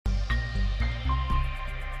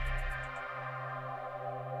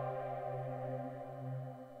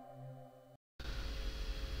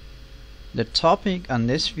The topic on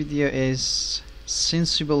this video is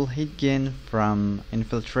sensible heat gain from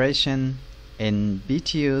infiltration in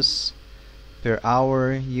BTUs per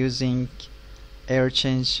hour using air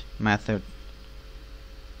change method.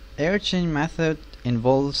 Air change method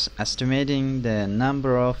involves estimating the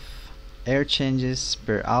number of air changes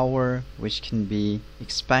per hour which can be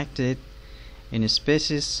expected in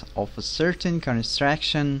spaces of a certain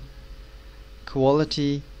construction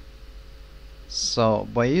quality. So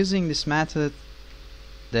by using this method,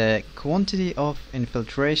 the quantity of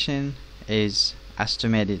infiltration is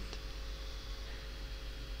estimated.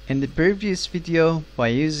 In the previous video, by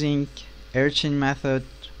using air change method,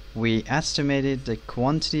 we estimated the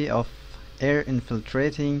quantity of air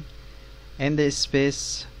infiltrating in the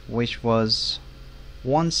space, which was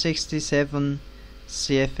 167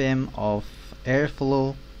 cfm of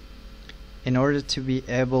airflow, in order to be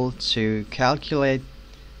able to calculate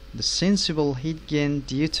the sensible heat gain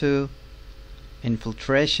due to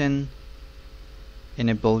infiltration in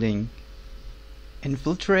a building.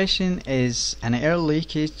 Infiltration is an air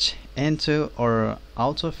leakage into or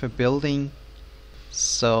out of a building,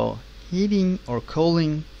 so heating or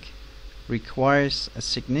cooling requires a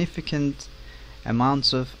significant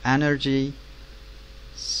amount of energy.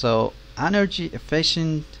 So energy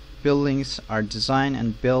efficient buildings are designed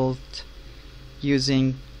and built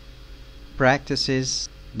using practices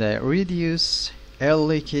that reduce air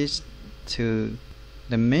leakage to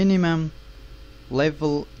the minimum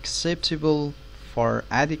level acceptable for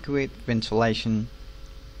adequate ventilation.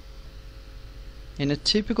 In a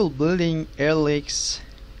typical building, air leaks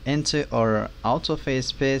into or out of a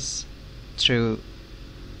space through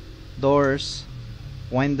doors,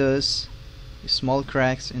 windows, small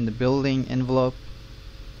cracks in the building envelope.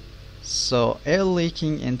 So air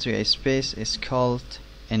leaking into a space is called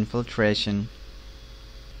infiltration.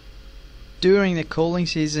 During the cooling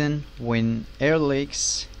season, when air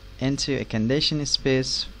leaks into a conditioned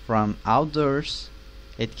space from outdoors,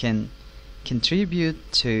 it can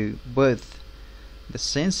contribute to both the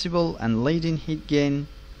sensible and latent heat gain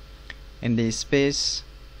in the space,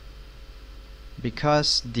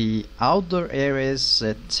 because the outdoor air is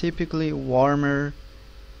typically warmer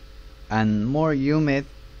and more humid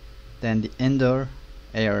than the indoor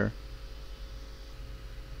air.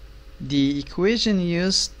 The equation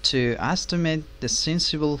used to estimate the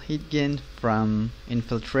sensible heat gain from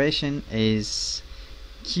infiltration is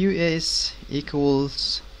Qs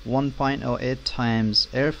equals 1.08 times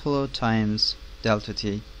airflow times delta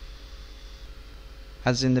T.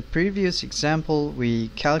 As in the previous example, we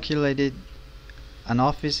calculated an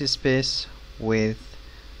office space with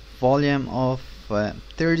volume of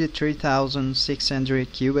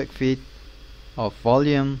 33,600 cubic feet of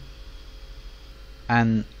volume,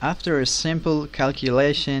 and after a simple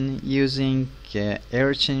calculation using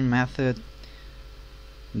air change method,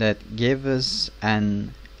 that gave us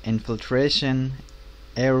an infiltration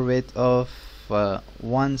air rate of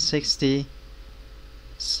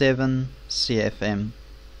 167 cfm.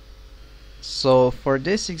 So for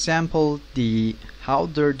this example, the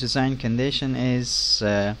outdoor design condition is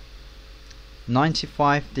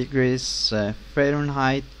 95 degrees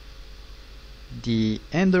Fahrenheit. The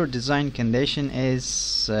indoor design condition is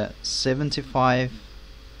 75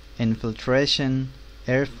 infiltration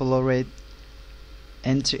airflow rate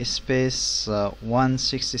into space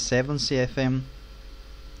 167 cfm,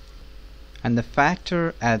 and the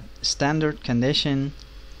factor at standard condition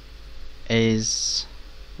is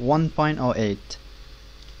 1.08.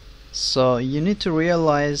 So you need to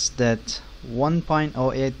realize that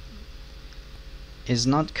 1.08 is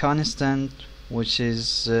not constant, which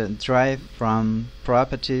is derived from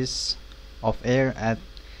properties of air at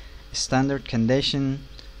standard condition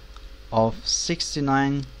of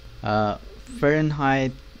 69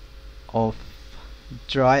 Fahrenheit of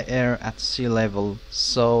dry air at sea level.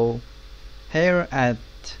 So air at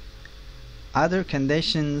other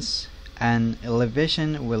conditions and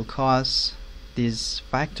elevation will cause these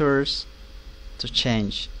factors to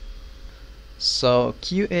change. So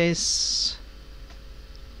Q is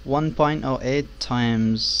 1.08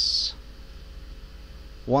 times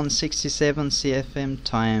 167 cfm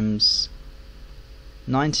times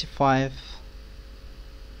 95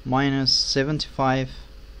 minus 75,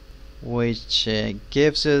 which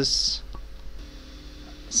gives us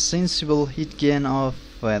sensible heat gain of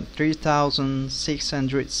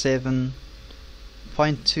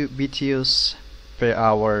 3,607.2 BTUs per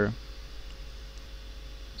hour.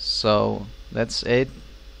 So that's it.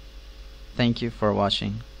 Thank you for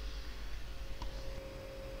watching.